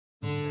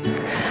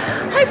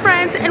Hi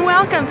friends, and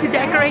welcome to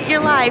Decorate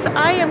Your Life.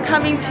 I am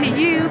coming to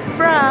you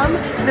from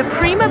the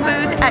Prima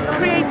booth at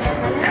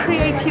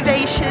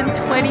Creativation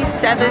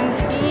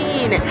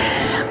 2017.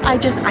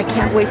 I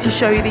can't wait to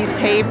show you these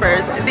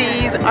papers.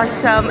 These are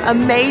some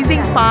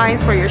amazing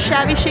finds for your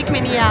shabby chic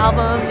mini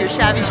albums, your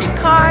shabby chic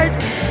cards,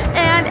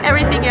 and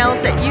everything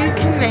else that you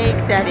can make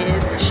that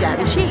is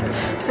shabby chic.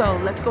 So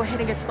let's go ahead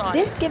and get started.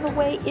 This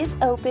giveaway is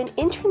open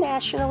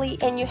internationally,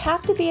 and you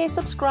have to be a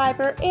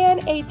subscriber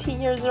and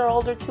 18 years or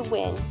older to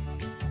win.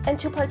 And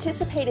to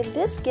participate in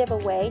this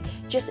giveaway,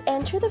 just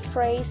enter the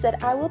phrase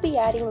that I will be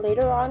adding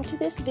later on to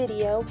this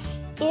video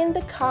in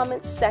the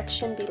comments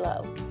section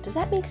below. Does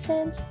that make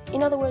sense?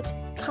 In other words,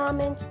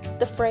 comment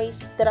the phrase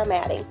that I'm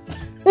adding.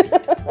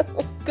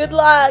 Good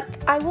luck!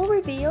 I will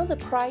reveal the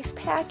prize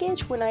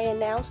package when I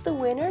announce the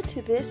winner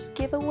to this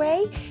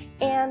giveaway,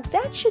 and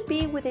that should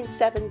be within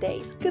 7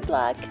 days. Good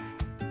luck!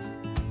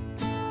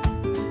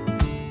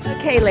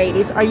 Okay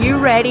ladies, are you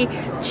ready?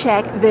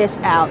 Check this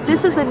out.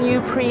 This is a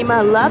new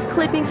Prima Love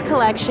Clippings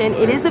collection.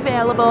 It is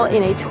available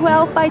in a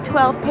 12 by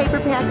 12 paper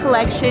pack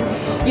collection.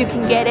 You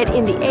can get it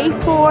in the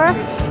A4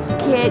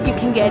 kit, you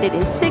can get it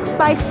in 6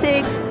 by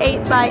 6,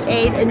 8 by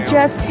 8, and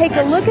just take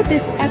a look at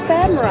this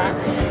ephemera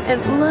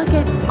and look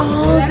at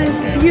all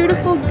this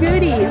beautiful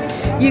goodies.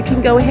 You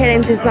can go ahead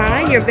and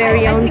design your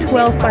very own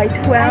 12 by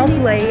 12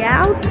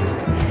 layouts.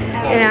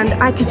 And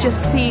I could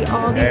just see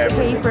all these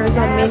papers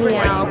on mini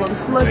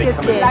albums. Look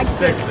at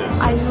this.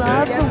 I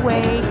love the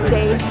way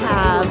they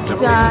have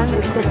done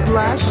the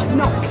blush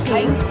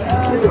pink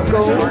with the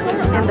gold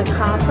and the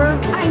copper.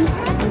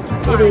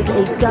 It is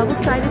a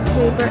double-sided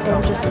paper,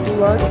 and just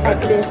look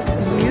at this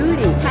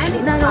beauty.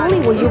 Not only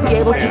will you be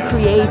able to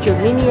create your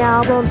mini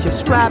albums, your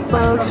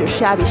scrapbooks, your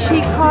shabby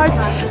chic cards,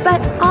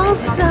 but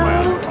also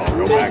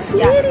mixed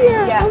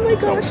media. Oh my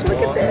gosh,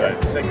 look at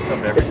this.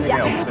 This is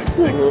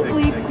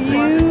absolutely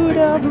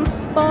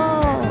beautiful.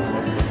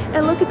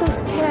 And look at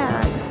those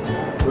tags.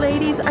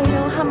 Ladies, I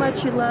know how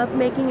much you love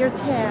making your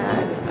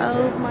tags.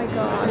 Oh my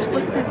gosh,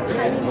 look at these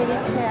tiny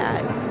mini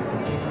tags.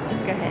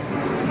 Go ahead.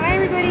 Hi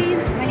everybody,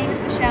 my name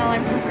is Michelle.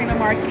 I'm from Prima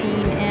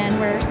Marketing, and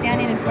we're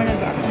standing in front of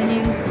the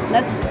new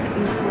Love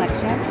Clippings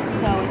collection.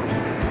 So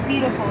it's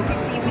beautiful. You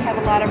see we have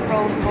a lot of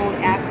rose gold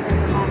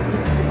accents on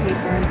each of the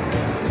paper.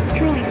 It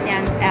truly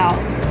stands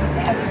out.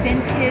 It has a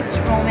vintage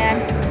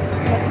romance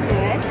look to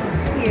it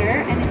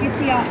here, and if you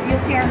see,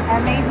 you'll see our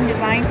amazing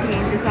design team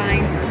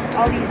designed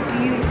all these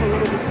beautiful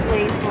little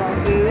displays for our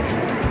booth.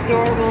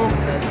 Adorable,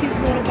 cute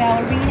little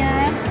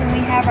ballerina, and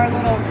we have our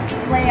little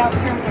layouts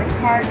here with our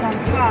cards on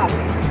top.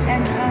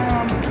 And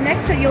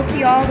next to it, you'll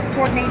see all the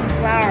coordinated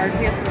flowers.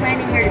 We have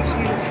plenty here to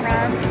choose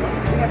from.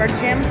 We have our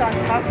gems on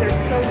top; they're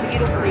so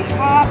beautifully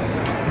popped.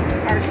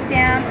 Our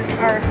stamps,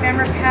 our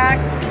ephemera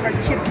packs, our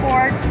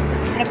chipboards,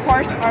 and of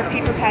course our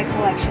paper pack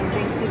collections.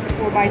 It includes the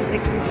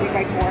 4x6 and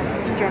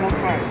 3x4 journal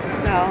cards.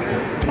 So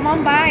come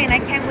on by, and I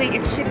can't wait.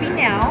 It's shipping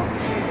now,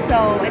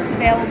 so it's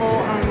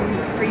available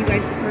for you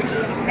guys to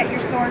purchase. Let your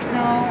stores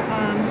know.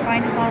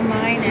 Find us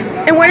online.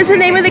 And what is the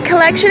name of the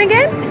collection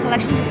again? The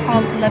collection is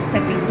called Love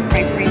Clippings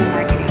by Prima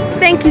Marketing.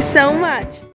 Thank you so much.